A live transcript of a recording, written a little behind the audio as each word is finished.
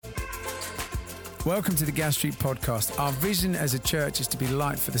Welcome to the Gas Street Podcast. Our vision as a church is to be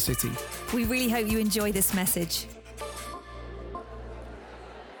light for the city. We really hope you enjoy this message.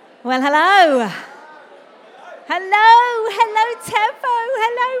 Well, hello. Hello, Teppo.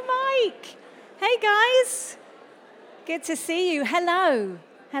 Hello, Mike. Hey, guys. Good to see you. Hello.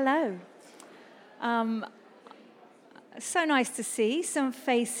 So nice to see some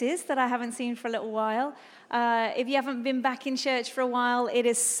faces that I haven't seen for a little while. If you haven't been back in church for a while, it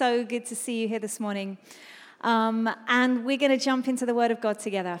is so good to see you here this morning. And we're going to jump into the Word of God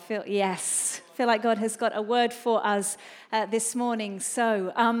together. I feel like God has got a word for us this morning.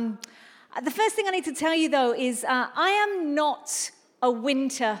 So the first thing I need to tell you, though, is I am not a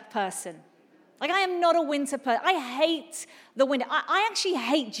winter person. I am not a winter person. I hate the winter. I actually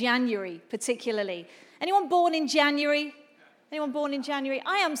hate January, particularly. Anyone born in January?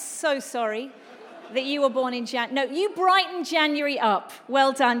 I am so sorry that you were born in January. No, you brightened January up.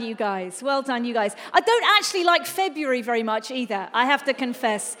 Well done, you guys. I don't actually like February very much either, I have to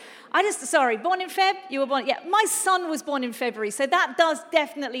confess. Born in Feb? You were born, yeah. My son was born in February, so that does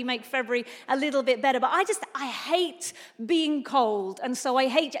definitely make February a little bit better. But I hate being cold, and so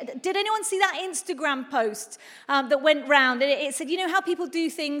did anyone see that Instagram post that went round? And it said, you know how people do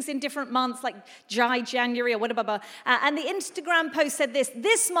things in different months, like dry January or whatever, and the Instagram post said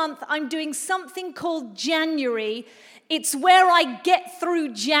this month I'm doing something called January. It's where I get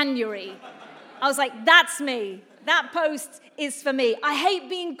through January. I was like, that's me. That post is for me. I hate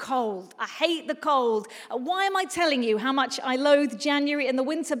being cold. I hate the cold. Why am I telling you how much I loathe January and the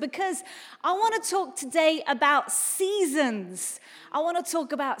winter? Because I want to talk today about seasons. And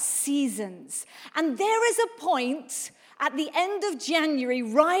there is a point at the end of January,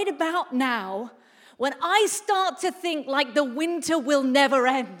 right about now, when I start to think like the winter will never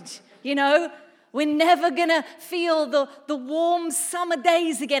end, you know? We're never going to feel the warm summer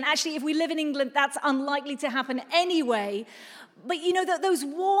days again. Actually, if we live in England, that's unlikely to happen anyway. But you know, those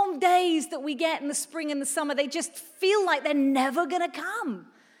warm days that we get in the spring and the summer, they just feel like they're never going to come.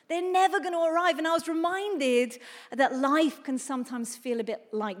 They're never going to arrive. And I was reminded that life can sometimes feel a bit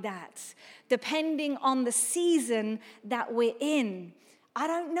like that, depending on the season that we're in. I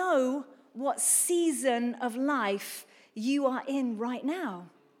don't know what season of life you are in right now.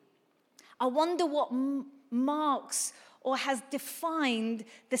 I wonder what marks or has defined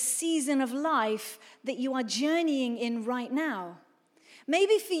the season of life that you are journeying in right now.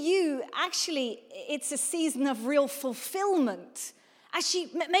 Maybe for you, actually, it's a season of real fulfillment.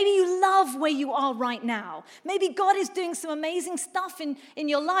 Actually, maybe you love where you are right now. Maybe God is doing some amazing stuff in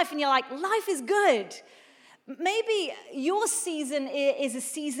your life, and you're like, life is good. Maybe your season is a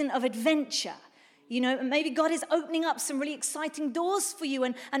season of adventure. You know, maybe God is opening up some really exciting doors for you,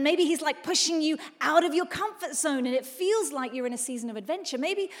 and maybe he's like pushing you out of your comfort zone, and it feels like you're in a season of adventure.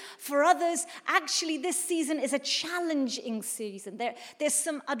 Maybe for others, actually, this season is a challenging season. There's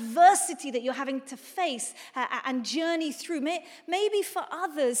some adversity that you're having to face and journey through. Maybe for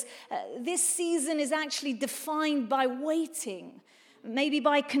others, this season is actually defined by waiting. Maybe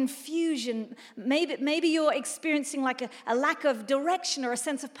by confusion, maybe you're experiencing like a lack of direction or a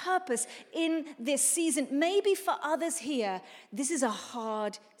sense of purpose in this season. Maybe for others here, this is a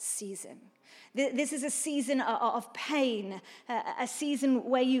hard season. This is a season of pain, a season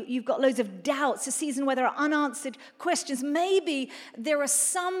where you've got loads of doubts, a season where there are unanswered questions. Maybe there are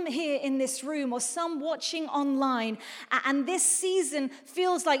some here in this room or some watching online, and this season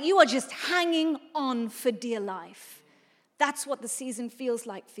feels like you are just hanging on for dear life. That's what the season feels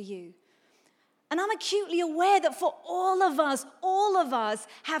like for you. And I'm acutely aware that for all of us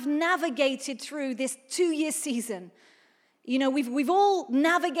have navigated through this 2-year season. You know, we've all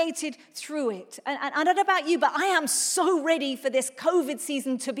navigated through it. And I don't know about you, but I am so ready for this COVID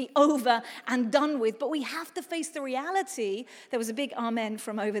season to be over and done with. But we have to face the reality. There was a big amen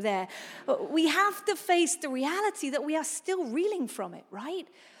from over there. We have to face the reality that we are still reeling from it, right?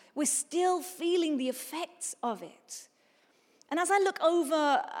 We're still feeling the effects of it. And as I look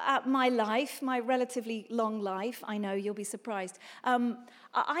over at my life, my relatively long life, I know you'll be surprised,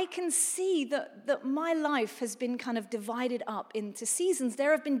 I can see that my life has been kind of divided up into seasons.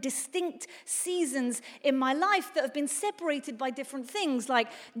 There have been distinct seasons in my life that have been separated by different things, like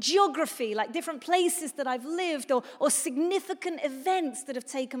geography, like different places that I've lived, or significant events that have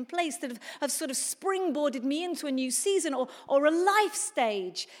taken place that have sort of springboarded me into a new season, or a life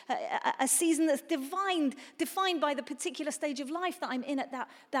stage, a season that's defined by the particular stage of life that I'm in at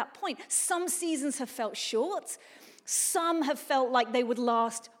that point. Some seasons have felt short. Some have felt like they would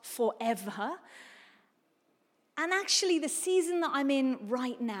last forever. And actually, the season that I'm in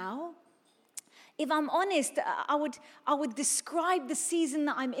right now if I'm honest, I would describe the season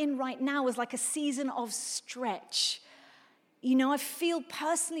that I'm in right now as like a season of stretch. You know, I feel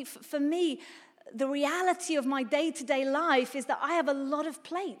personally, for me, the reality of my day-to-day life is that I have a lot of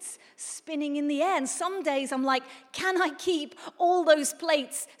plates spinning in the air. And some days I'm like, can I keep all those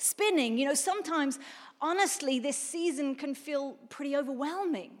plates spinning? You know, sometimes, honestly, this season can feel pretty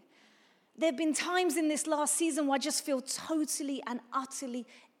overwhelming. There have been times in this last season where I just feel totally and utterly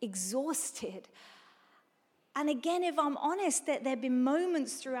exhausted. And again, if I'm honest, there have been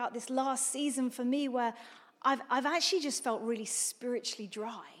moments throughout this last season for me where I've actually just felt really spiritually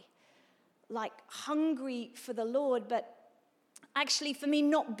dry, like hungry for the Lord, but actually for me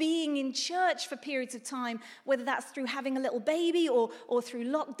not being in church for periods of time, whether that's through having a little baby or through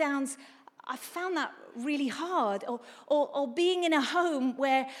lockdowns, I found that really hard. Or being in a home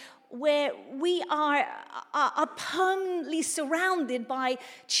where we are permanently surrounded by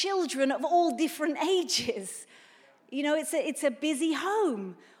children of all different ages. You know, it's a busy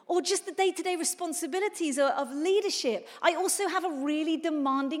home. Or just the day-to-day responsibilities of leadership. I also have a really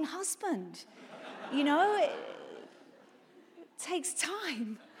demanding husband. You know, it takes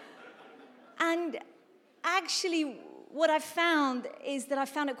time. And actually, what I've found is that I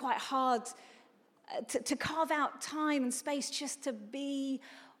found it quite hard to carve out time and space just to be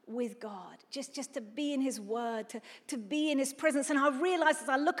with God, just to be in His Word, to be in His presence. And I realize as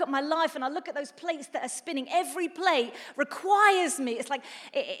I look at my life and I look at those plates that are spinning, every plate requires me. It's like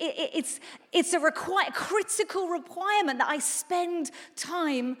it's a critical requirement that I spend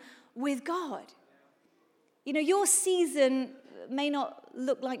time with God. You know, your season may not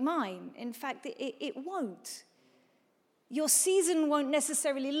look like mine. In fact, it won't. Your season won't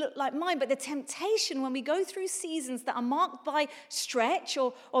necessarily look like mine, but the temptation when we go through seasons that are marked by stretch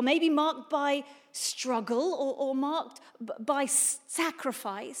or maybe marked by struggle or marked by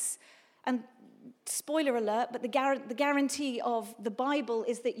sacrifice, and spoiler alert, but the guarantee of the Bible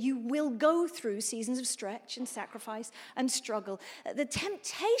is that you will go through seasons of stretch and sacrifice and struggle. The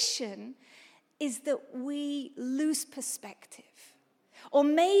temptation is that we lose perspective, or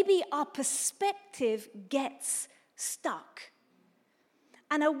maybe our perspective gets stuck.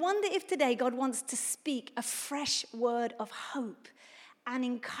 And I wonder if today God wants to speak a fresh word of hope and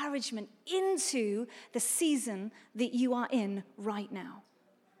encouragement into the season that you are in right now.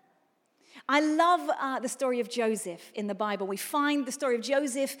 I love the story of Joseph in the Bible. We find the story of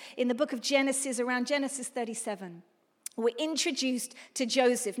Joseph in the book of Genesis, around Genesis 37. We're introduced to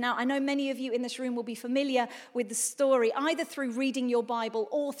Joseph. Now, I know many of you in this room will be familiar with the story, either through reading your Bible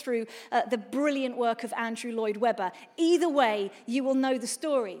or through the brilliant work of Andrew Lloyd Webber. Either way, you will know the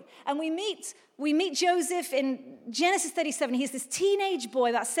story. And we meet Joseph in Genesis 37. He's this teenage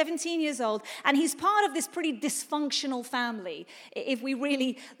boy, about 17 years old, and he's part of this pretty dysfunctional family, if we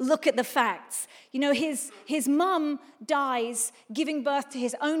really look at the facts. You know, his mum dies giving birth to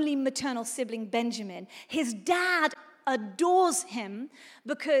his only maternal sibling, Benjamin. His dad adores him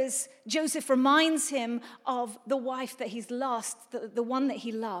because Joseph reminds him of the wife that he's lost, the one that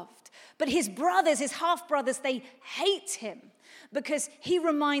he loved. But his brothers, his half-brothers, they hate him because he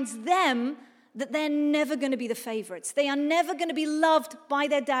reminds them that they're never going to be the favorites. They are never going to be loved by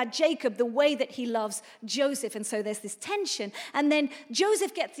their dad, Jacob, the way that he loves Joseph. And so there's this tension. And then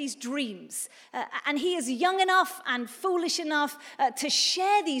Joseph gets these dreams. And he is young enough and foolish enough to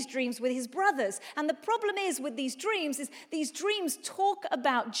share these dreams with his brothers. And the problem is with these dreams talk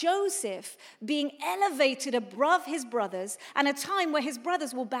about Joseph being elevated above his brothers and a time where his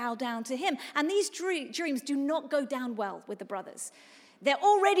brothers will bow down to him. And these dreams do not go down well with the brothers. They're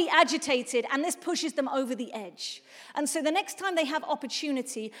already agitated, and this pushes them over the edge. And so the next time they have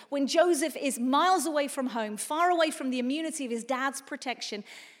opportunity, when Joseph is miles away from home, far away from the immunity of his dad's protection,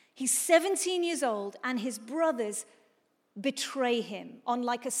 he's 17 years old, and his brothers betray him on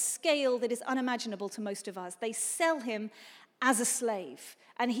like a scale that is unimaginable to most of us. They sell him as a slave,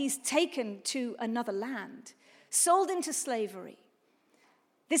 and he's taken to another land, sold into slavery.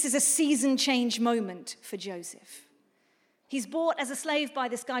 This is a season change moment for Joseph. He's bought as a slave by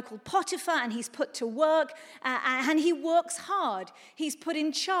this guy called Potiphar, and he's put to work, and he works hard. He's put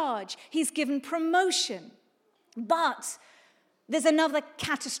in charge. He's given promotion. But there's another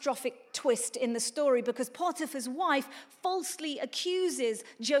catastrophic twist in the story because Potiphar's wife falsely accuses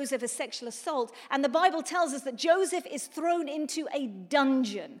Joseph of sexual assault, and the Bible tells us that Joseph is thrown into a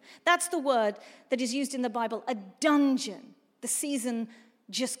dungeon. That's the word that is used in the Bible, a dungeon. The season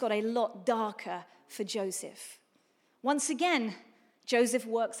just got a lot darker for Joseph. Once again, Joseph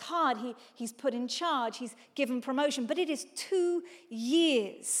works hard. He's put in charge. He's given promotion. But it is 2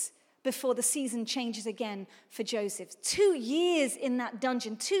 years before the season changes again for Joseph. 2 years in that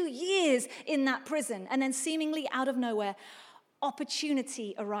dungeon, 2 years in that prison, and then seemingly out of nowhere,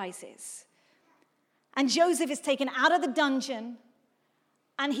 opportunity arises. And Joseph is taken out of the dungeon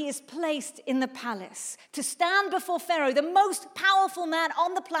and he is placed in the palace to stand before Pharaoh, the most powerful man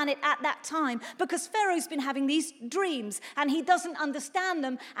on the planet at that time, because Pharaoh's been having these dreams and he doesn't understand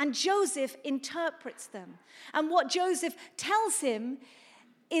them, and Joseph interprets them. And what Joseph tells him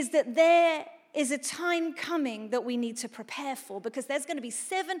is that there is a time coming that we need to prepare for, because there's going to be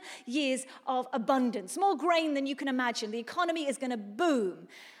 7 years of abundance, more grain than you can imagine. The economy is going to boom.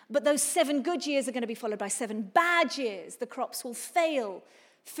 But those 7 good years are going to be followed by 7 bad years. The crops will fail.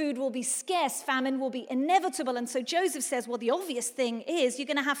 Food will be scarce. Famine will be inevitable. And so Joseph says, well, the obvious thing is you're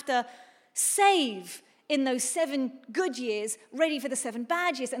going to have to save in those 7 good years, ready for the 7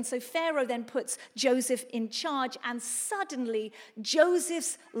 bad years. And so Pharaoh then puts Joseph in charge, and suddenly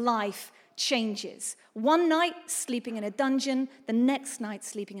Joseph's life changes. One night, sleeping in a dungeon, the next night,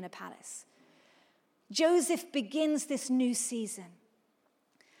 sleeping in a palace. Joseph begins this new season.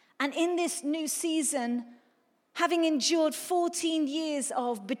 And in this new season, having endured 14 years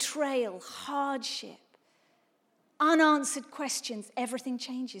of betrayal, hardship, unanswered questions, everything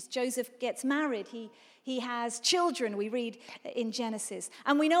changes. Joseph gets married. He has children, we read in Genesis.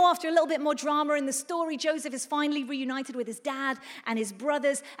 And we know after a little bit more drama in the story, Joseph is finally reunited with his dad and his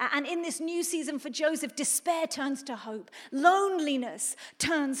brothers. And in this new season for Joseph, despair turns to hope. Loneliness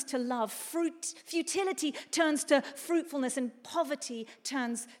turns to love. Futility turns to fruitfulness. And poverty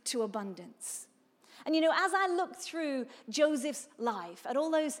turns to abundance. And you know, as I look through Joseph's life, at all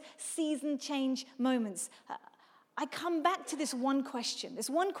those season change moments, I come back to this one question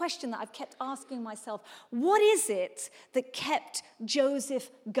that I've kept asking myself. What is it that kept Joseph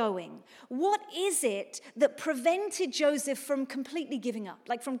going? What is it that prevented Joseph from completely giving up,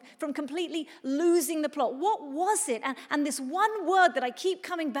 like from completely losing the plot? What was it? And this one word that I keep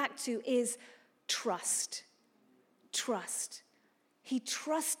coming back to is trust. Trust. He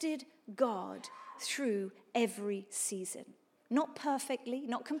trusted God through every season. Not perfectly,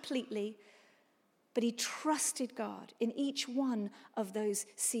 not completely, but he trusted God in each one of those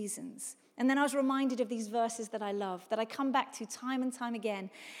seasons. And then I was reminded of these verses that I love, that I come back to time and time again.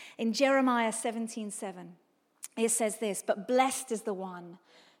 In Jeremiah 17:7, it says this, "But blessed is the one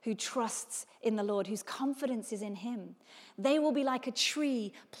who trusts in the Lord, whose confidence is in him. They will be like a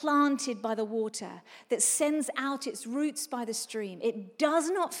tree planted by the water that sends out its roots by the stream. It does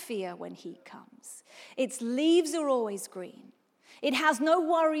not fear when heat comes. Its leaves are always green. It has no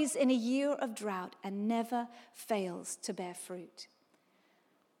worries in a year of drought and never fails to bear fruit."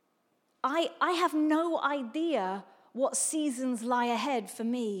 I have no idea what seasons lie ahead for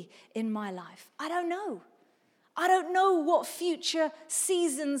me in my life. I don't know. I don't know what future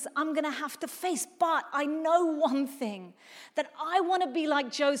seasons I'm going to have to face, but I know one thing, that I want to be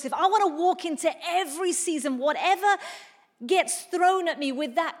like Joseph. I want to walk into every season, whatever gets thrown at me,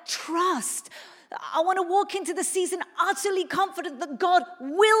 with that trust. I want to walk into the season utterly confident that God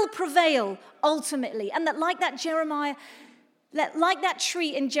will prevail ultimately, and that like that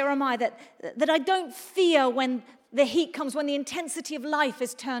tree in Jeremiah, that I don't fear when the heat comes, when the intensity of life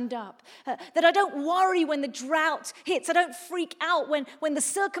is turned up. That I don't worry when the drought hits. I don't freak out when the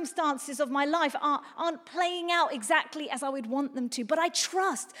circumstances of my life aren't playing out exactly as I would want them to. But I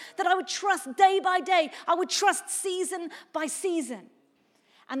trust that I would trust day by day. I would trust season by season.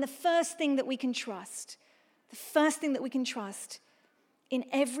 And the first thing that we can trust in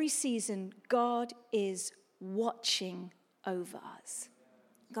every season, God is watching over us.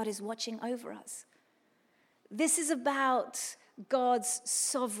 God is watching over us. This is about God's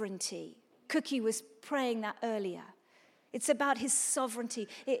sovereignty. Cookie was praying that earlier. It's about his sovereignty.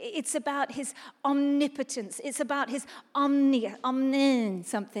 It's about his omnipotence. It's about his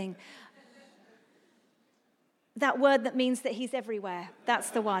something. That word that means that he's everywhere.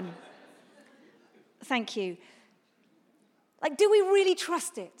 That's the one. Thank you. Like, do we really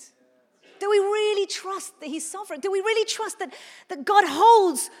trust it? Do we really trust that he's sovereign? Do we really trust that God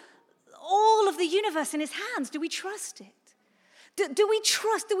holds all of the universe in his hands? Do we trust it? Do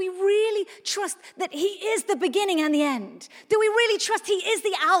we really trust that he is the beginning and the end? Do we really trust he is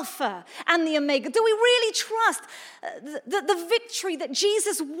the Alpha and the Omega? Do we really trust the victory that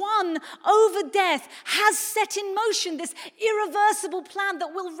Jesus won over death has set in motion this irreversible plan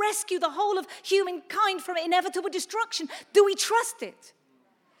that will rescue the whole of humankind from inevitable destruction? Do we trust it?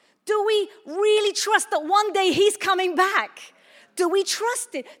 Do we really trust that one day he's coming back? Do we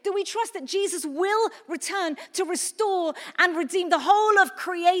trust it? Do we trust that Jesus will return to restore and redeem the whole of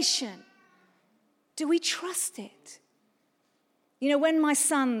creation? Do we trust it? You know, when my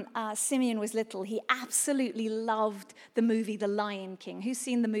son Simeon was little, he absolutely loved the movie The Lion King. Who's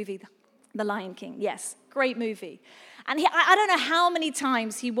seen the movie The Lion King? Yes, great movie. And I don't know how many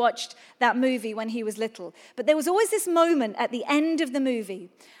times he watched that movie when he was little, but there was always this moment at the end of the movie,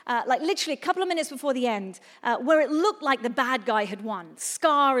 like literally a couple of minutes before the end, where it looked like the bad guy had won.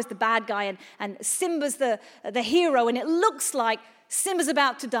 Scar is the bad guy, and Simba's the hero, and it looks like Simba's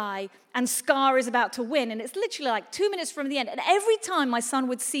about to die, and Scar is about to win. And it's literally like 2 minutes from the end. And every time my son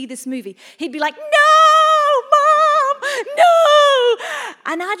would see this movie, he'd be like, "No, Mom, no!"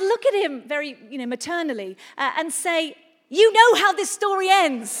 And I'd look at him very, maternally and say, "You know how this story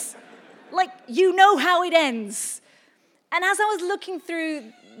ends. Like, you know how it ends." And as I was looking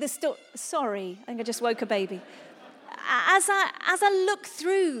through the story, sorry, I think I just woke a baby. As I look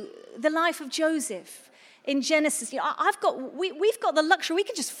through the life of Joseph, in Genesis, we've got the luxury, we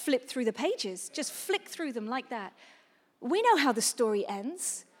can just flip through the pages, just flick through them like that. We know how the story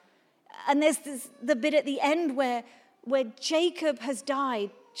ends. And there's the bit at the end where Jacob has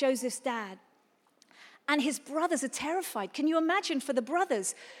died, Joseph's dad, and his brothers are terrified. Can you imagine for the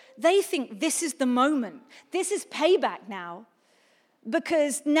brothers? They think this is the moment. This is payback now.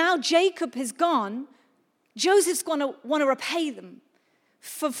 Because now Jacob has gone, Joseph's going to want to repay them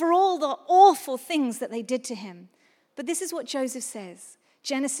for all the awful things that they did to him. But this is what Joseph says.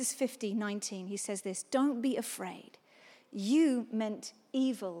 Genesis 50:19, he says this, "Don't be afraid. You meant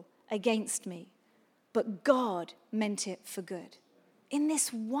evil against me, but God meant it for good." In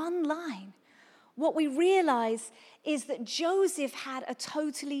this one line, what we realize is that Joseph had a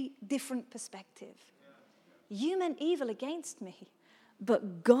totally different perspective. You meant evil against me,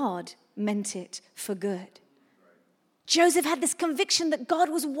 but God meant it for good. Joseph had this conviction that God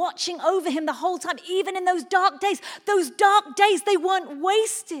was watching over him the whole time, even in those dark days. Those dark days, they weren't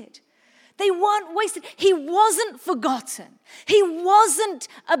wasted. They weren't wasted. He wasn't forgotten. He wasn't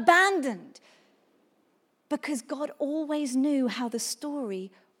abandoned. Because God always knew how the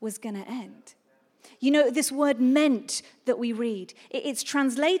story was going to end. You know, this word meant that we read, it's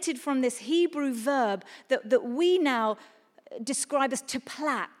translated from this Hebrew verb that we now describe as to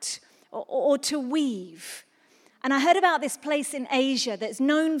plait or to weave. And I heard about this place in Asia that's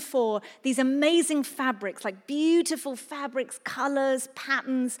known for these amazing fabrics, like beautiful fabrics, colors,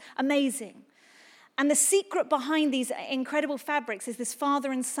 patterns, amazing. And the secret behind these incredible fabrics is this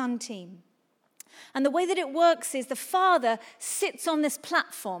father and son team. And the way that it works is the father sits on this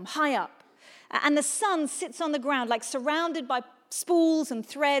platform high up, and the son sits on the ground, like surrounded by spools and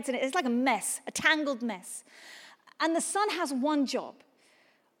threads, and it's like a mess, a tangled mess. And the son has one job.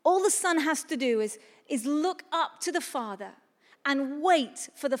 All the son has to do is look up to the father and wait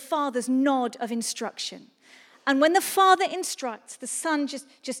for the father's nod of instruction. And when the father instructs, the son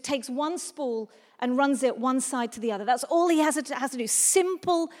just takes one spool and runs it one side to the other. That's all he has to do.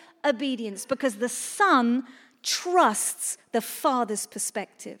 Simple obedience, because the son trusts the father's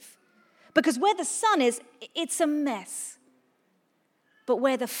perspective. Because where the son is, it's a mess. But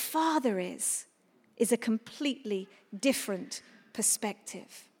where the father is a completely different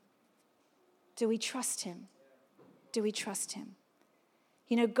perspective. Do we trust him? Do we trust him?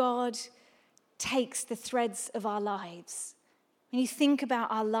 You know, God takes the threads of our lives. When you think about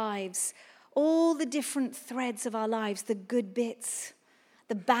our lives, all the different threads of our lives, the good bits,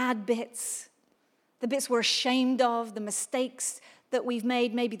 the bad bits, the bits we're ashamed of, the mistakes that we've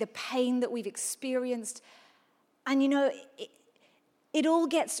made, maybe the pain that we've experienced. And you know, it all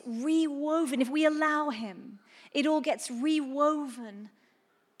gets rewoven. If we allow him, it all gets rewoven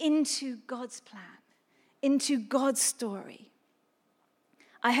into God's plan, into God's story.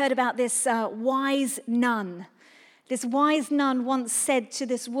 I heard about this wise nun. This wise nun once said to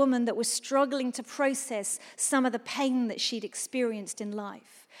this woman that was struggling to process some of the pain that she'd experienced in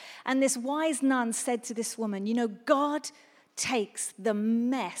life. And this wise nun said to this woman, you know, God takes the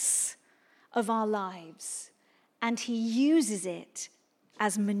mess of our lives and he uses it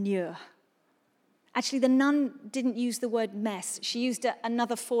as manure. Actually, the nun didn't use the word mess. She used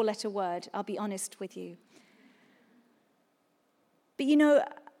another 4-letter word, I'll be honest with you. But you know,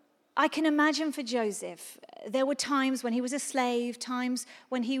 I can imagine for Joseph, there were times when he was a slave, times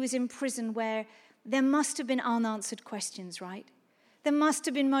when he was in prison where there must have been unanswered questions, right? There must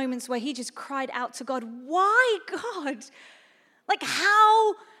have been moments where he just cried out to God, why, God? Like,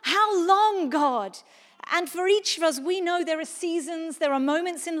 how long, God? And for each of us, we know there are seasons, there are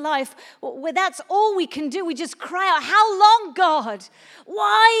moments in life where that's all we can do. We just cry out, how long, God?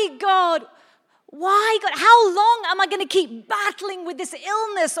 Why, God? Why, God? How long am I going to keep battling with this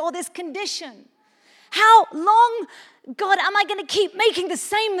illness or this condition? How long God, am I going to keep making the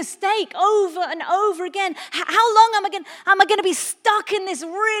same mistake over and over again? How long am I going to be stuck in this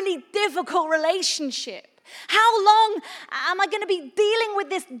really difficult relationship? How long am I going to be dealing with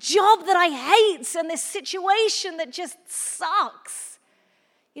this job that I hate and this situation that just sucks?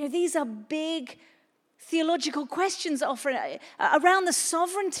 These are big theological questions around the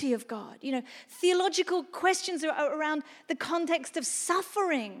sovereignty of God. Theological questions around the context of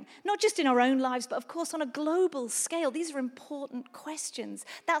suffering, not just in our own lives, but of course on a global scale. These are important questions.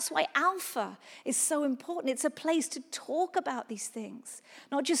 That's why Alpha is so important. It's a place to talk about these things,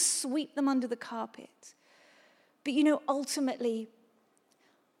 not just sweep them under the carpet. But ultimately,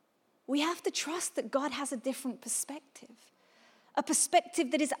 we have to trust that God has a different perspective. A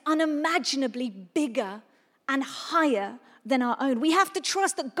perspective that is unimaginably bigger and higher than our own. We have to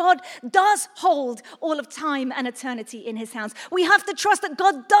trust that God does hold all of time and eternity in his hands. We have to trust that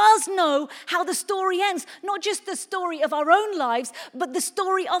God does know how the story ends, not just the story of our own lives, but the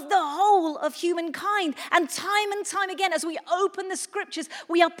story of the whole of humankind. And time again, as we open the scriptures,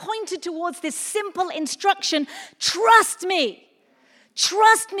 we are pointed towards this simple instruction: trust me.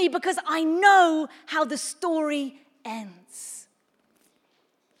 Trust me, because I know how the story ends.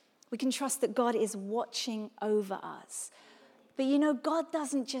 We can trust that God is watching over us. But God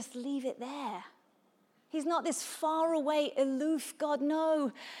doesn't just leave it there. He's not this far away, aloof God.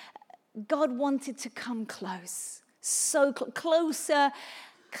 No, God wanted to come close. So closer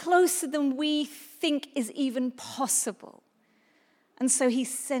than we think is even possible. And so he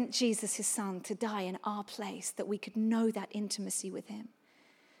sent Jesus, his son, to die in our place that we could know that intimacy with him.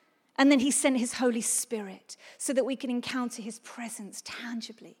 And then he sent his Holy Spirit so that we can encounter his presence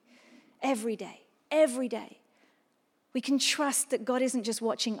tangibly. Every day. We can trust that God isn't just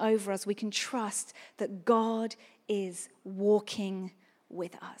watching over us. We can trust that God is walking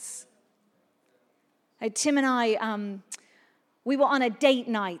with us. Tim and I, we were on a date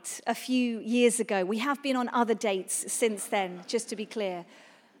night a few years ago. We have been on other dates since then, just to be clear.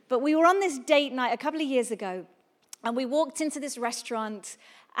 But we were on this date night a couple of years ago, and we walked into this restaurant.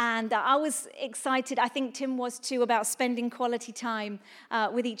 And I was excited, I think Tim was too, about spending quality time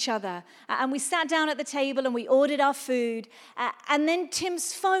with each other. And we sat down at the table and we ordered our food. And then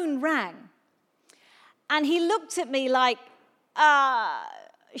Tim's phone rang. And he looked at me like,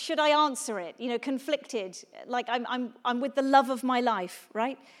 should I answer it? Conflicted. Like I'm with the love of my life,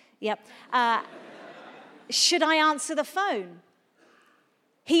 right? Yep. Should I answer the phone?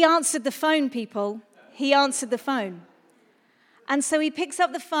 He answered the phone, people. He answered the phone. And so he picks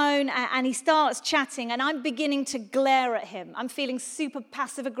up the phone and he starts chatting, and I'm beginning to glare at him. I'm feeling super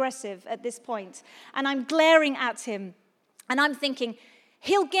passive-aggressive at this point, and I'm glaring at him, and I'm thinking,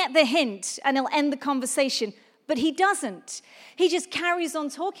 he'll get the hint and he'll end the conversation. But he doesn't. He just carries on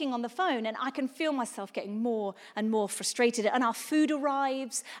talking on the phone, and I can feel myself getting more and more frustrated. And our food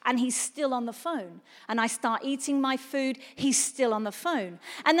arrives, and he's still on the phone. And I start eating my food, he's still on the phone.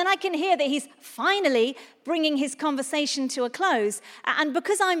 And then I can hear that he's finally bringing his conversation to a close. And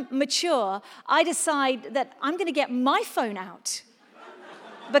because I'm mature, I decide that I'm going to get my phone out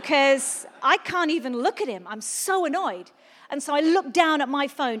because I can't even look at him. I'm so annoyed. And so I look down at my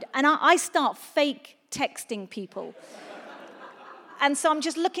phone, and I start fake texting people. And so I'm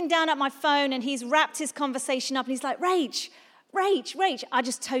just looking down at my phone, and he's wrapped his conversation up, and he's like, Rach. I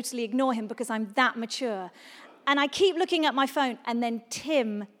just totally ignore him because I'm that mature. And I keep looking at my phone, and then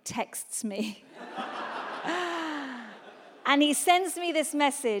Tim texts me. And he sends me this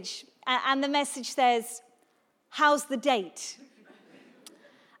message, and the message says, "How's the date?"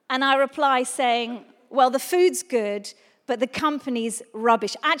 And I reply saying, "Well, the food's good, but the company's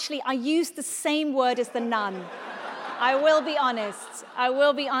rubbish." Actually, I used the same word as the nun. I will be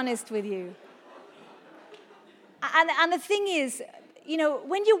honest with you. And the thing is,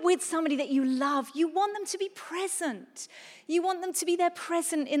 when you're with somebody that you love, you want them to be present. You want them to be there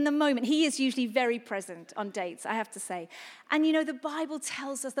present in the moment. He is usually very present on dates, I have to say. And the Bible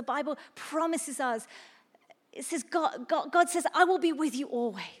tells us, the Bible promises us, it says, God says, "I will be with you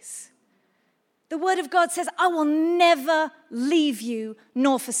always." The word of God says, "I will never leave you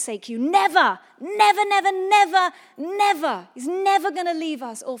nor forsake you." Never, never, never, never, never. He's never going to leave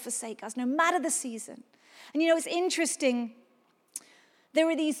us or forsake us, no matter the season. And it's interesting. There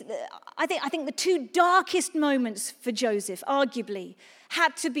are these, I think the two darkest moments for Joseph, arguably,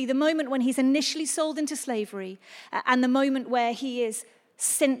 had to be the moment when he's initially sold into slavery and the moment where he is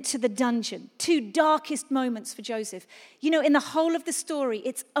sent to the dungeon. Two darkest moments for Joseph. In the whole of the story,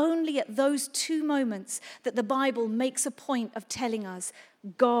 it's only at those two moments that the Bible makes a point of telling us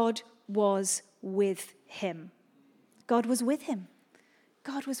God was with him. God was with him.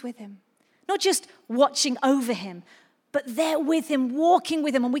 God was with him. Not just watching over him, but they're with him, walking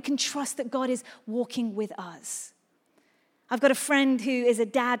with him, and we can trust that God is walking with us. I've got a friend who is a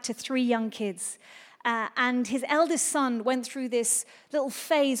dad to 3 young kids, and his eldest son went through this little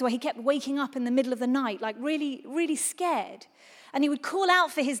phase where he kept waking up in the middle of the night, like really, really scared. And he would call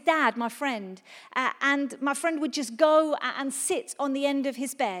out for his dad, my friend, and my friend would just go and sit on the end of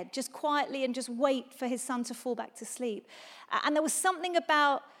his bed, just quietly, and just wait for his son to fall back to sleep. And there was something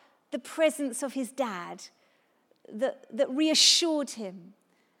about the presence of his dad that reassured him.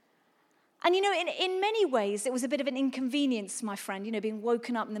 And, in many ways, it was a bit of an inconvenience, my friend, being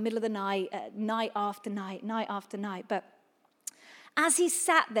woken up in the middle of the night, night after night, night after night. But as he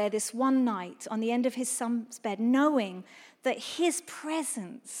sat there this one night on the end of his son's bed, knowing that his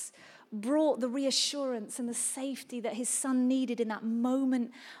presence brought the reassurance and the safety that his son needed in that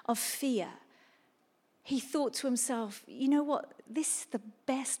moment of fear, he thought to himself, you know what, this is the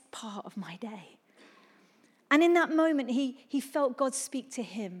best part of my day. And in that moment, he felt God speak to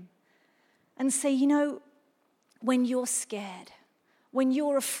him and say, when you're scared, when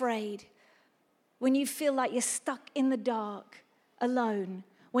you're afraid, when you feel like you're stuck in the dark, alone,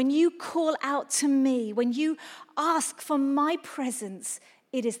 when you call out to me, when you ask for my presence,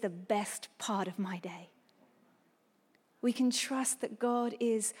 it is the best part of my day. We can trust that God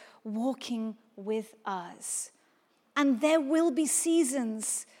is walking with us. And there will be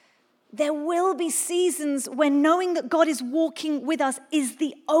seasons when knowing that God is walking with us is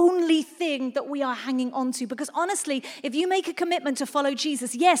the only thing that we are hanging on to. Because honestly, if you make a commitment to follow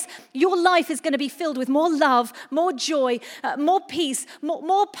Jesus, yes, your life is going to be filled with more love, more joy, more peace,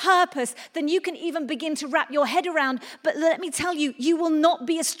 more purpose than you can even begin to wrap your head around. But let me tell you, you will not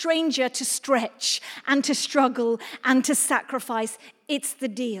be a stranger to stretch and to struggle and to sacrifice. It's the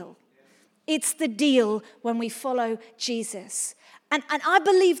deal. It's the deal when we follow Jesus. And I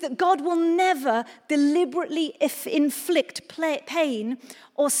believe that God will never deliberately inflict pain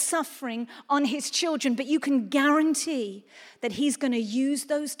or suffering on his children, but you can guarantee that he's going to use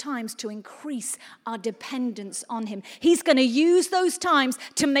those times to increase our dependence on him. He's going to use those times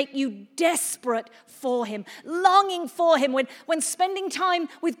to make you desperate for him, longing for him. When spending time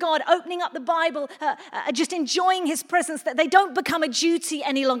with God, opening up the Bible, just enjoying his presence, that they don't become a duty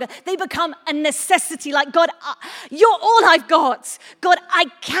any longer. They become a necessity. Like, God, you're all I've got. God, I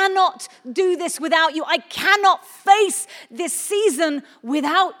cannot do this without you. I cannot face this season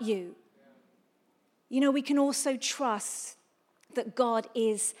without you. We can also trust that God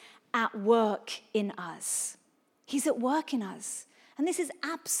is at work in us. He's at work in us. And this is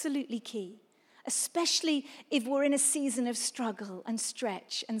absolutely key, especially if we're in a season of struggle and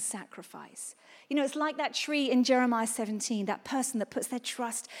stretch and sacrifice. It's like that tree in Jeremiah 17, that person that puts their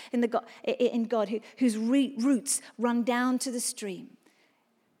trust in God, whose roots run down to the stream.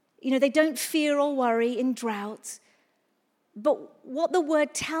 They don't fear or worry in drought. But what the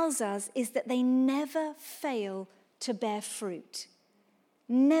word tells us is that they never fail to bear fruit.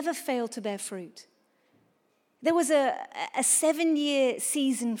 Never fail to bear fruit. There was a 7-year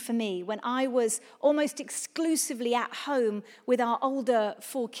season for me when I was almost exclusively at home with our older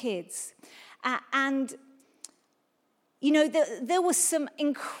 4 kids. And there were some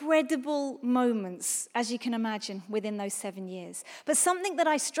incredible moments, as you can imagine, within those 7 years. But something that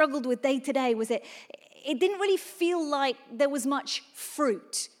I struggled with day to day was it didn't really feel like there was much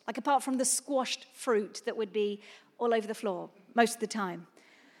fruit, like apart from the squashed fruit that would be all over the floor most of the time.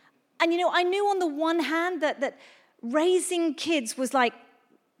 And I knew on the one hand that raising kids was like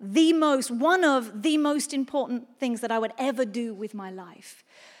one of the most important things that I would ever do with my life.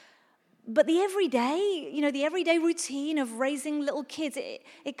 But the everyday routine of raising little kids,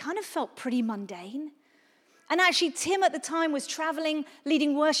 it kind of felt pretty mundane. And actually, Tim at the time was traveling,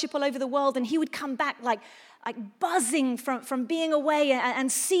 leading worship all over the world, and he would come back like buzzing from being away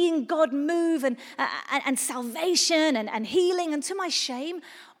and seeing God move and salvation and healing. And to my shame,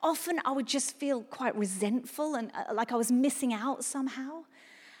 often I would just feel quite resentful and like I was missing out somehow.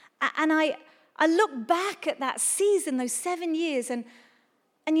 And I look back at that season, those 7 years, and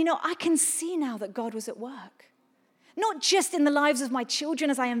I can see now that God was at work. Not just in the lives of my children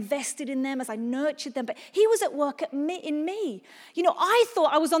as I invested in them, as I nurtured them, but he was at work in me. I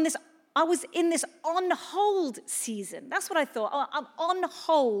thought I was in this on hold season. That's what I thought. I'm on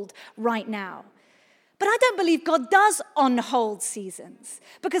hold right now. But I don't believe God does on hold seasons.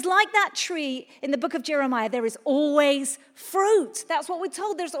 Because like that tree in the book of Jeremiah, there is always fruit. That's what we're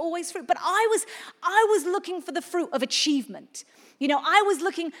told, there's always fruit. But I was looking for the fruit of achievement. I was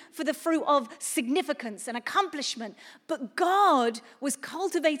looking for the fruit of significance and accomplishment. But God was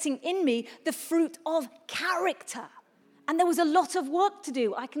cultivating in me the fruit of character. And there was a lot of work to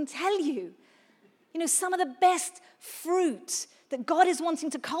do, I can tell you. some of the best fruit that God is wanting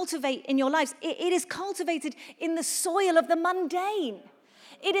to cultivate in your lives, it is cultivated in the soil of the mundane.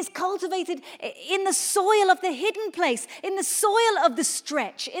 It is cultivated in the soil of the hidden place, in the soil of the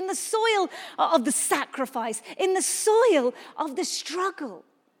stretch, in the soil of the sacrifice, in the soil of the struggle.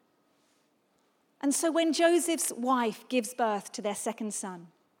 And so when Joseph's wife gives birth to their second son,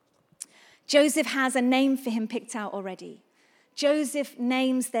 Joseph has a name for him picked out already. Joseph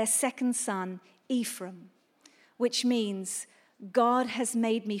names their second son Ephraim, which means God has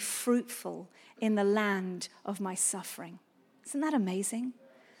made me fruitful in the land of my suffering. Isn't that amazing?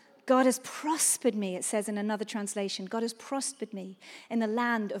 God has prospered me, it says in another translation. God has prospered me in the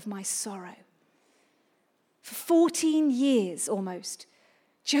land of my sorrow. For 14 years almost,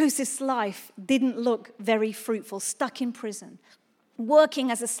 Joseph's life didn't look very fruitful, stuck in prison, working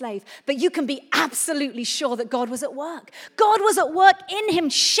as a slave. But you can be absolutely sure that God was at work. God was at work in him,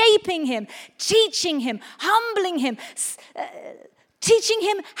 shaping him, teaching him, humbling him, teaching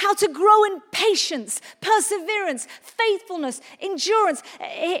him how to grow in patience, perseverance, faithfulness, endurance.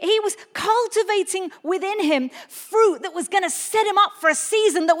 He was cultivating within him fruit that was going to set him up for a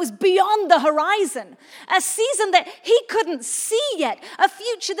season that was beyond the horizon, a season that he couldn't see yet, a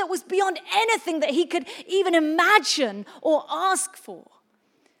future that was beyond anything that he could even imagine or ask for.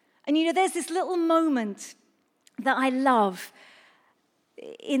 And there's this little moment that I love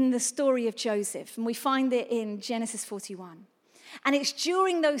in the story of Joseph, and we find it in Genesis 41. And it's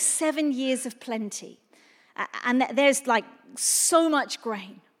during those 7 years of plenty. And there's so much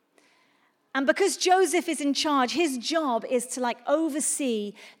grain. And because Joseph is in charge, his job is to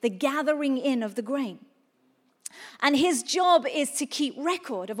oversee the gathering in of the grain. And his job is to keep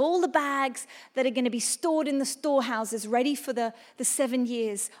record of all the bags that are going to be stored in the storehouses ready for the 7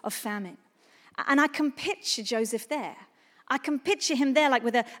 years of famine. And I can picture Joseph there. I can picture him there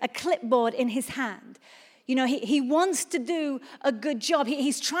with a clipboard in his hand. He wants to do a good job.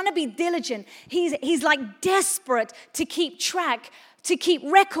 He's trying to be diligent. He's desperate to keep track, to keep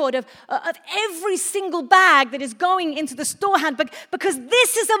record of every single bag that is going into the storehouse, because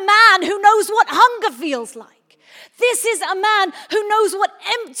this is a man who knows what hunger feels like. This is a man who knows what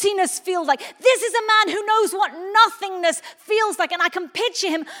emptiness feels like. This is a man who knows what nothingness feels like. And I can picture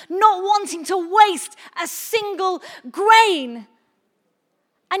him not wanting to waste a single grain.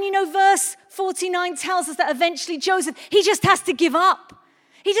 And verse 49 tells us that eventually Joseph, he just has to give up.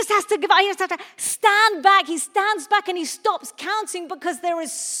 He just has to give up. He just has to stand back. He stands back and he stops counting because there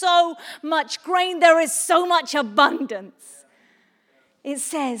is so much grain. There is so much abundance. It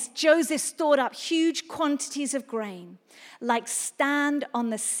says Joseph stored up huge quantities of grain, like sand on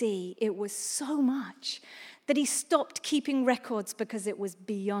the sea. It was so much that he stopped keeping records because it was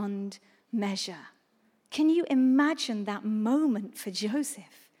beyond measure. Can you imagine that moment for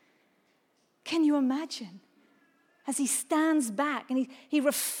Joseph? Can you imagine? As he stands back and he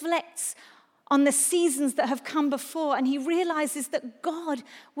reflects on the seasons that have come before, and he realizes that God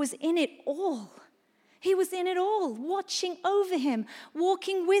was in it all. He was in it all, watching over him,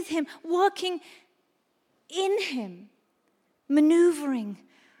 walking with him, working in him, maneuvering,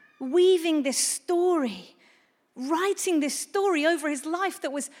 weaving this story, writing this story over his life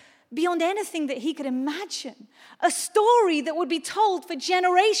that was beyond anything that he could imagine. A story that would be told for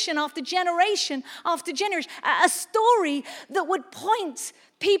generation after generation after generation. A story that would point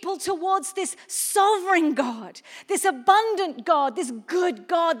people towards this sovereign God, this abundant God, this good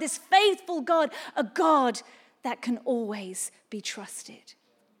God, this faithful God, a God that can always be trusted.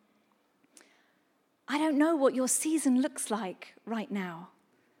 I don't know what your season looks like right now.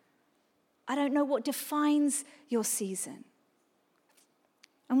 I don't know what defines your season.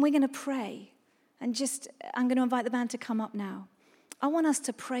 And we're going to pray. And I'm going to invite the band to come up now. I want us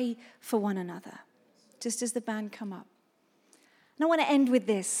to pray for one another, just as the band come up. And I want to end with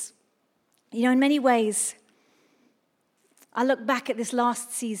this. In many ways, I look back at this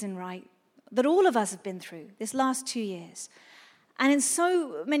last season, right, that all of us have been through, this last 2 years. And in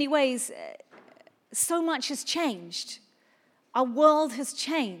so many ways, so much has changed. Our world has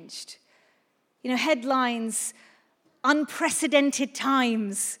changed. Headlines, unprecedented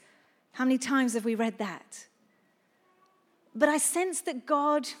times. How many times have we read that? But I sense that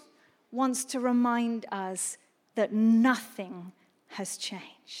God wants to remind us that nothing has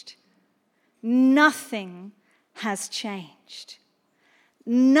changed. Nothing has changed.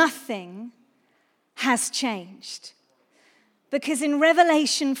 Nothing has changed. Because in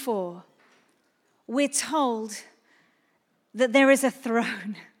Revelation 4, we're told that there is a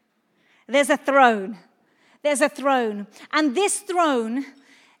throne. There's a throne. There's a throne. And this throne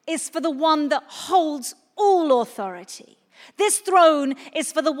is for the one that holds all authority. This throne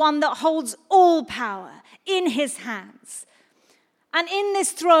is for the one that holds all power in his hands. And in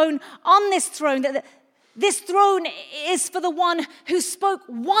this throne, on this throne, this throne is for the one who spoke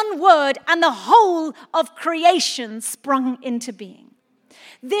one word and the whole of creation sprung into being.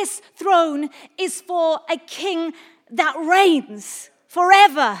 This throne is for a king that reigns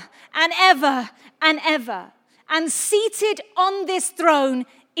forever and ever and ever. And seated on this throne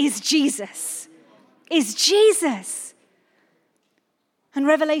is Jesus. Is Jesus. And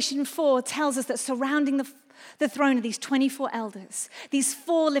Revelation 4 tells us that surrounding the throne are these 24 elders, these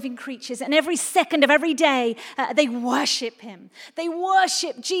 4 living creatures, and every second of every day, they worship him. They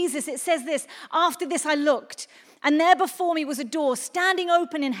worship Jesus. It says this, after this I looked, and there before me was a door standing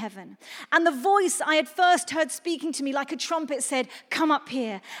open in heaven. And the voice I had first heard speaking to me like a trumpet said, "Come up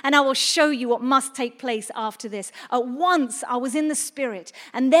here, and I will show you what must take place after this." At once I was in the Spirit,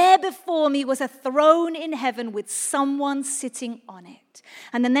 and there before me was a throne in heaven with someone sitting on it.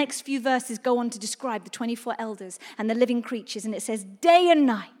 And the next few verses go on to describe the 24 elders and the living creatures, and it says, day and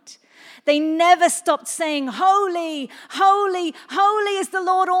night, they never stopped saying, "Holy, holy, holy is the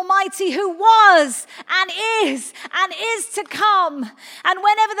Lord Almighty, who was and is to come." And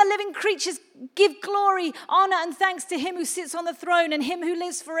whenever the living creatures give glory, honor, and thanks to him who sits on the throne and him who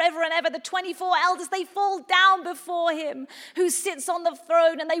lives forever and ever, the 24 elders, they fall down before him who sits on the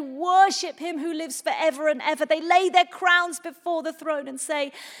throne, and they worship him who lives forever and ever. They lay their crowns before the throne and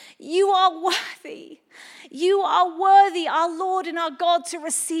say, "You are worthy. You are worthy, our Lord and our God, to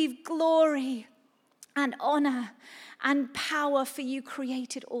receive glory and honor and power, for you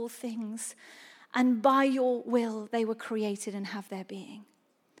created all things, and by your will they were created and have their being."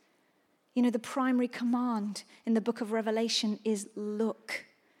 You know, the primary command in the book of Revelation is look.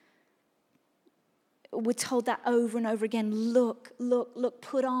 We're told that over and over again. Look, look, look.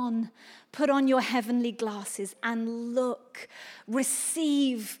 Put on your heavenly glasses and look.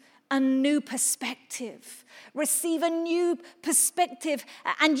 Receive a new perspective. Receive a new perspective,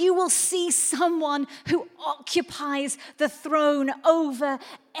 and you will see someone who occupies the throne over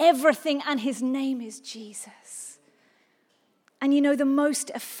everything, and his name is Jesus. And you know, the most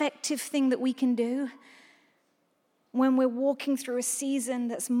effective thing that we can do when we're walking through a season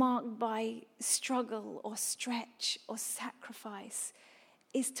that's marked by struggle or stretch or sacrifice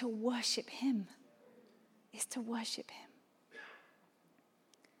is to worship him. Is to worship him.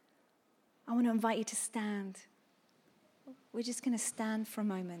 I want to invite you to stand. We're just going to stand for a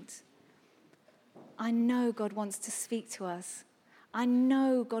moment. I know God wants to speak to us. I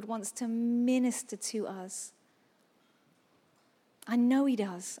know God wants to minister to us. I know he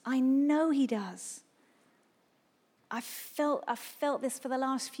does. I know he does. I've felt this for the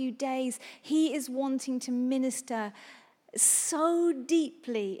last few days. He is wanting to minister so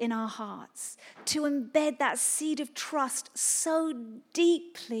deeply in our hearts, to embed that seed of trust so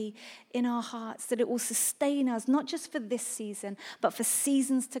deeply in our hearts that it will sustain us, not just for this season, but for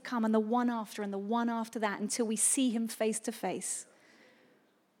seasons to come, and the one after and the one after that, until we see him face to face.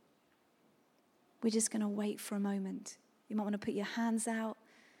 We're just going to wait for a moment. You might want to put your hands out,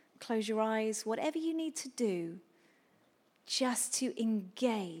 close your eyes, whatever you need to do, just to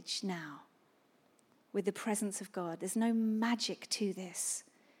engage now with the presence of God. There's no magic to this.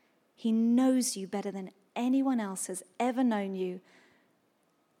 He knows you better than anyone else has ever known you,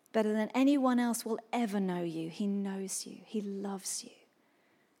 better than anyone else will ever know you. He knows you. He loves you.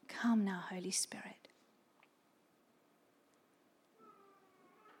 Come now, Holy Spirit.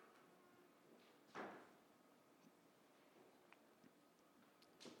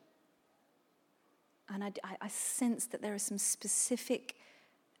 And I sense that there are some specific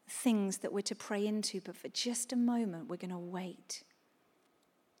things that we're to pray into, but for just a moment, we're going to wait.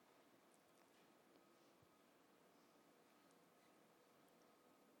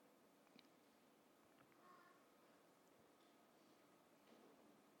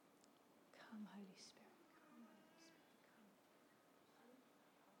 Come, Holy Spirit.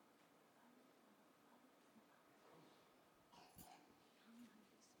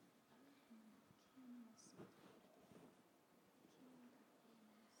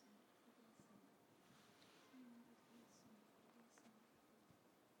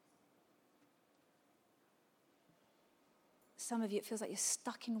 Some of you, it feels like you're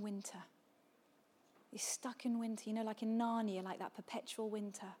stuck in winter. You're stuck in winter, you know, like in Narnia, like that perpetual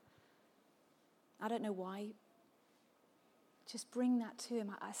winter. I don't know why. Just bring that to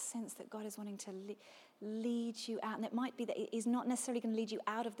him. I sense that God is wanting to lead you out. And it might be that he's not necessarily going to lead you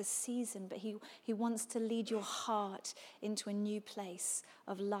out of the season, but he wants to lead your heart into a new place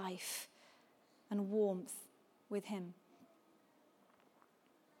of life and warmth with him.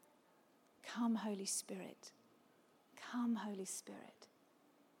 Come, Holy Spirit. Come, Holy Spirit.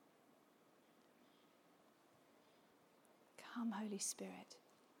 Come, Holy Spirit.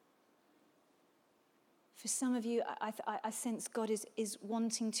 For some of you, I sense God is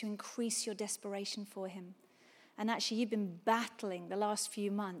wanting to increase your desperation for him. And actually, you've been battling the last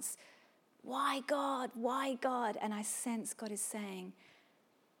few months. Why God? Why God? And I sense God is saying,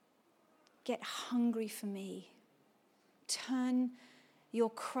 get hungry for me. Turn your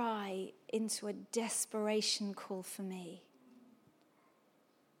cry into a desperation call for me.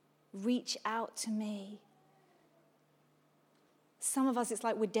 Reach out to me. Some of us, it's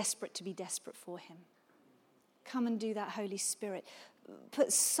like we're desperate to be desperate for him. Come and do that, Holy Spirit.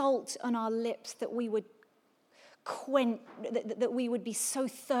 Put salt on our lips that we would that we would be so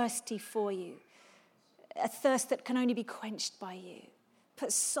thirsty for you. A thirst that can only be quenched by you.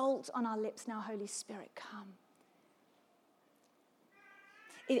 Put salt on our lips now, Holy Spirit, come.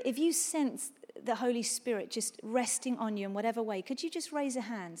 If you sense the Holy Spirit just resting on you in whatever way, could you just raise a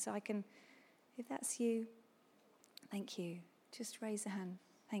hand so I can, if that's you, thank you. Just raise a hand.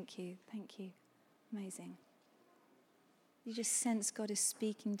 Thank you. Thank you. Amazing. You just sense God is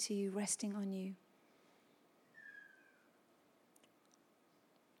speaking to you, resting on you.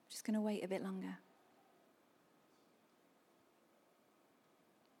 Just going to wait a bit longer.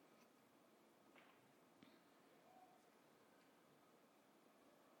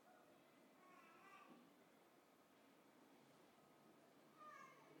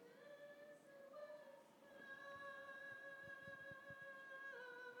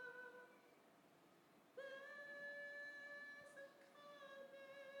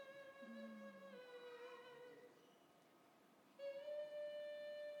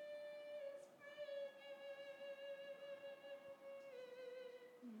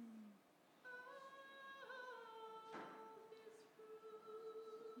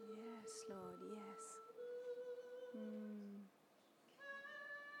 Yes, Lord, yes.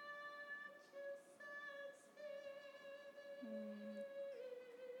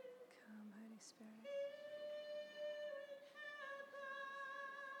 Come, Holy Spirit.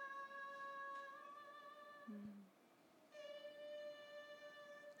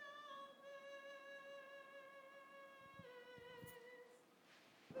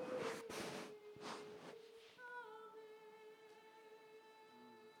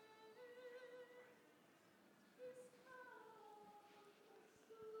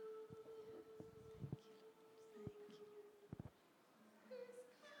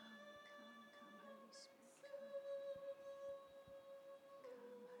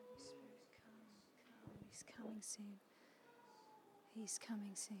 He's coming soon. He's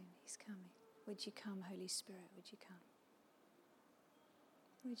coming soon. He's coming. Would you come, Holy Spirit? Would you come?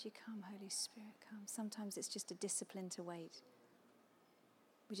 Would you come, Holy Spirit? Come. Sometimes it's just a discipline to wait.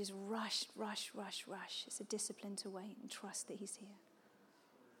 We just rush. It's a discipline to wait and trust that he's here.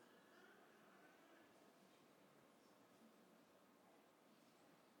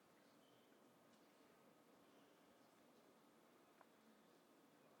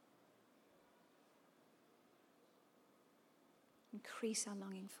 Increase our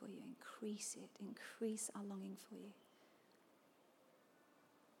longing for you. Increase it. Increase our longing for you.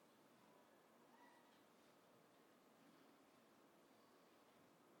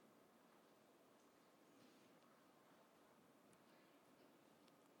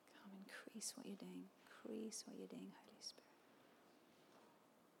 Come, increase what you're doing. Increase what you're doing, Holy Spirit.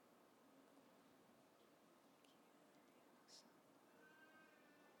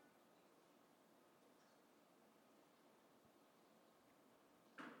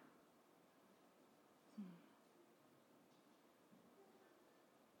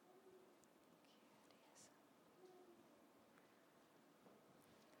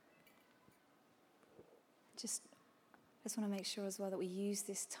 I just want to make sure as well that we use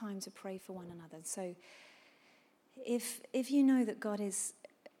this time to pray for one another. So if you know that God is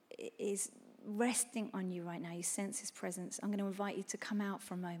resting on you right now, you sense his presence, I'm going to invite you to come out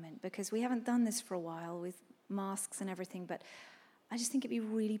for a moment, because we haven't done this for a while with masks and everything, but I just think it'd be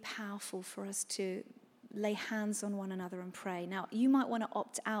really powerful for us to lay hands on one another and pray. Now, you might want to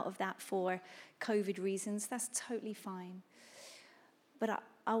opt out of that for COVID reasons. That's totally fine. But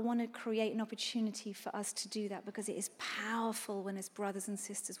I want to create an opportunity for us to do that, because it is powerful when as brothers and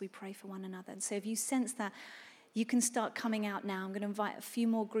sisters we pray for one another. And so if you sense that, you can start coming out now. I'm going to invite a few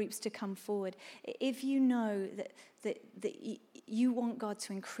more groups to come forward. If you know that you want God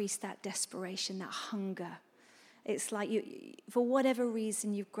to increase that desperation, that hunger, it's like for whatever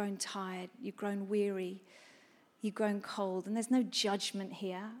reason you've grown tired, you've grown weary, you've grown cold, and there's no judgment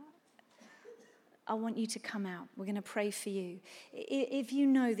here. I want you to come out. We're going to pray for you. If you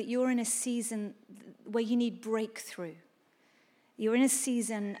know that you're in a season where you need breakthrough, you're in a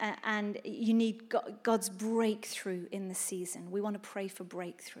season and you need God's breakthrough in the season, we want to pray for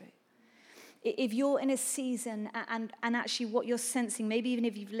breakthrough. If you're in a season and actually what you're sensing, maybe even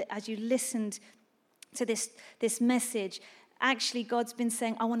if as you listened to this message, actually God's been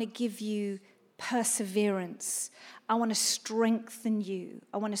saying, I want to give you perseverance. I want to strengthen you.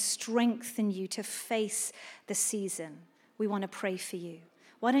 I want to strengthen you to face the season. We want to pray for you.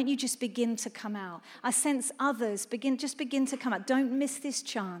 Why don't you just begin to come out? I sense others, begin to come out. Don't miss this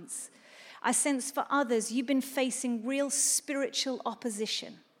chance. I sense for others, you've been facing real spiritual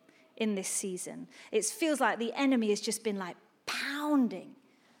opposition in this season. It feels like the enemy has just been like pounding,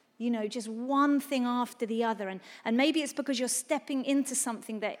 just one thing after the other. And maybe it's because you're stepping into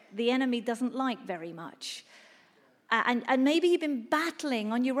something that the enemy doesn't like very much. And maybe you've been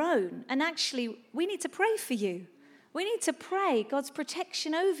battling on your own. And actually, we need to pray for you. We need to pray God's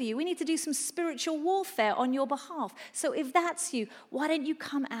protection over you. We need to do some spiritual warfare on your behalf. So if that's you, why don't you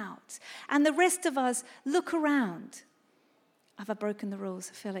come out? And the rest of us, look around. Have I broken the rules?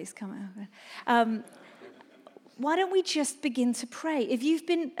 I feel like it's coming over. Why don't we just begin to pray? If you've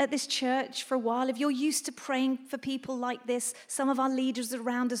been at this church for a while, if you're used to praying for people like this, some of our leaders are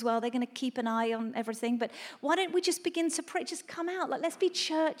around as well. They're going to keep an eye on everything. But why don't we just begin to pray? Just come out. Let's be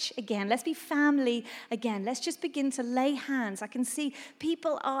church again. Let's be family again. Let's just begin to lay hands. I can see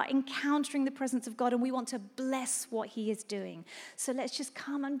people are encountering the presence of God, and we want to bless what he is doing. So let's just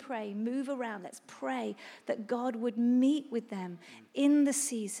come and pray. Move around. Let's pray that God would meet with them in the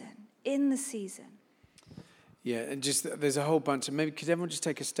season. Yeah, and just there's a whole bunch of, maybe could everyone just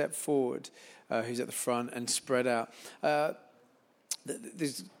take a step forward who's at the front and spread out.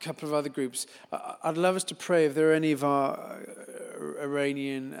 There's a couple of other groups. I'd love us to pray if there are any of our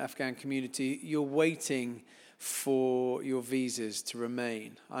Iranian, Afghan community, you're waiting for your visas to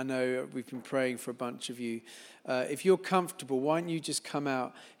remain. I know we've been praying for a bunch of you. If you're comfortable, why don't you just come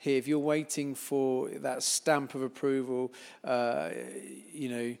out here? If you're waiting for that stamp of approval,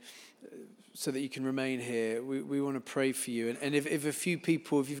 so that you can remain here, we want to pray for you. And if a few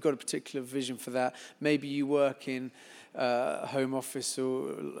people, if you've got a particular vision for that, maybe you work in home office or,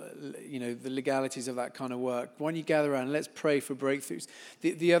 the legalities of that kind of work, why don't you gather around and let's pray for breakthroughs.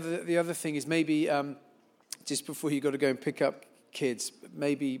 The other thing is maybe just before you got to go and pick up kids,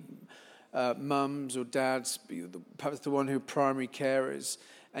 maybe mums or dads, perhaps the one who are primary carers,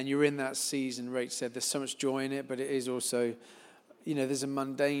 and you're in that season. Rach said there's so much joy in it, but it is also, there's a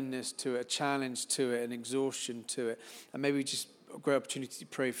mundaneness to it, a challenge to it, an exhaustion to it. And maybe just a great opportunity to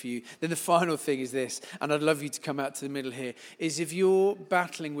pray for you. Then the final thing is this, and I'd love you to come out to the middle here, is if you're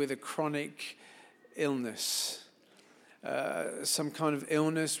battling with a chronic illness, some kind of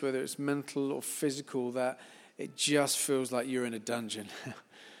illness, whether it's mental or physical, that it just feels like you're in a dungeon.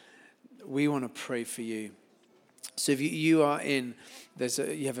 We want to pray for you. So if you are in,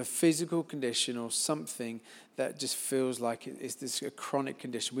 you have a physical condition or something that just feels like it's this a chronic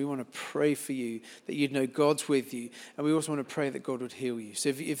condition, we want to pray for you, that you'd know God's with you. And we also want to pray that God would heal you. So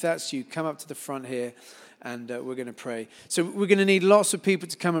if that's you, come up to the front here and we're going to pray. So we're going to need lots of people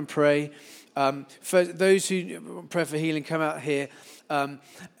to come and pray. For those who pray for healing, come out here.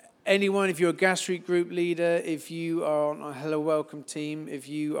 Anyone, if you're a gastric group leader, if you are on a Hello Welcome team, if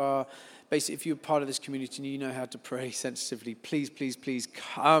you're part of this community and you know how to pray sensitively, please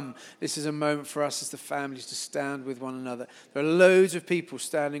come. This is a moment for us as the families to stand with one another. There are loads of people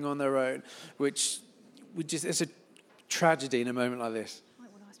standing on their own, it's a tragedy in a moment like this. I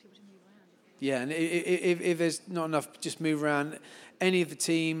might want to ask people to move around. Yeah, and if there's not enough, just move around. Any of the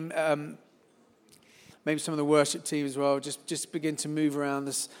team, maybe some of the worship team as well, just begin to move around.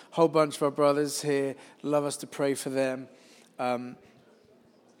 There's a whole bunch of our brothers here. Love us to pray for them.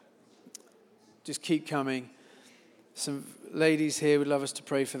 Just keep coming. Some ladies here would love us to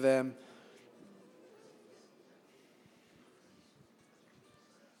pray for them.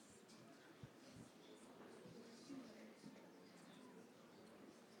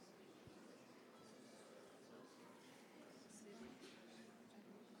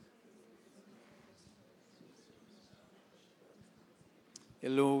 Yeah,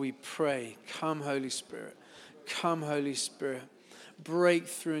 Lord, we pray, come Holy Spirit. Come Holy Spirit. Break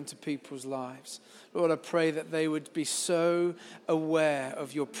through into people's lives. Lord, I pray that they would be so aware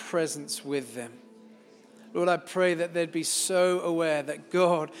of your presence with them. Lord, I pray that they'd be so aware that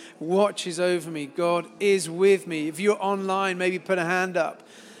God watches over me. God is with me. If you're online, maybe put a hand up.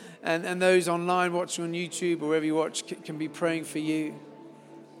 And those online watching on YouTube or wherever you watch can be praying for you.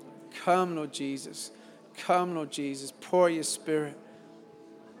 Come, Lord Jesus. Come, Lord Jesus. Pour your Spirit.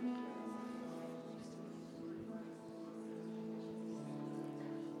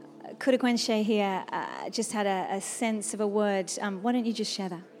 Kurukwenche here just had a sense of a word. Why don't you just share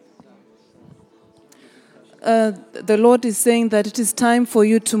that? The Lord is saying that it is time for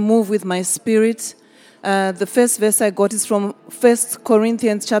you to move with my spirit. The first verse I got is from 1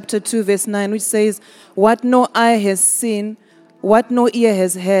 Corinthians chapter 2, verse 9, which says, what no eye has seen, what no ear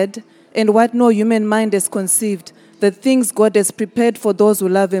has heard, and what no human mind has conceived, the things God has prepared for those who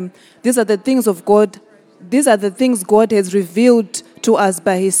love him. These are the things of God. These are the things God has revealed to us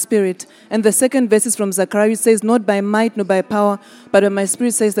by his Spirit. And the second verse is from Zechariah. It says, not by might nor by power, but by my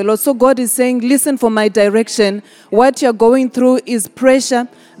Spirit, says the Lord. So God is saying, listen for my direction. What you're going through is pressure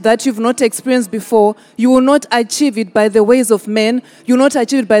that you've not experienced before. You will not achieve it by the ways of men. You will not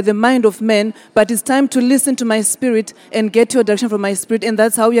achieve it by the mind of men. But it's time to listen to my Spirit and get your direction from my Spirit. And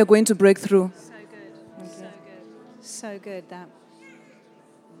that's how we are going to break through. So good. So good. So good that.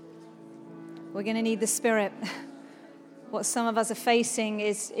 We're going to need the Spirit. What some of us are facing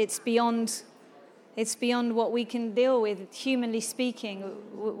is it's beyond what we can deal with, humanly speaking.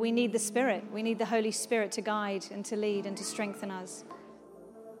 We need the Spirit. We need the Holy Spirit to guide and to lead and to strengthen us.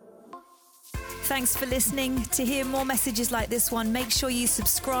 Thanks for listening. To hear more messages like this one, make sure you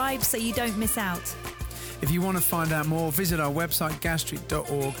subscribe so you don't miss out. If you want to find out more, visit our website,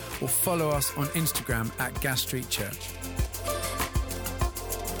 gasstreet.org, or follow us on Instagram @GasStreetChurch.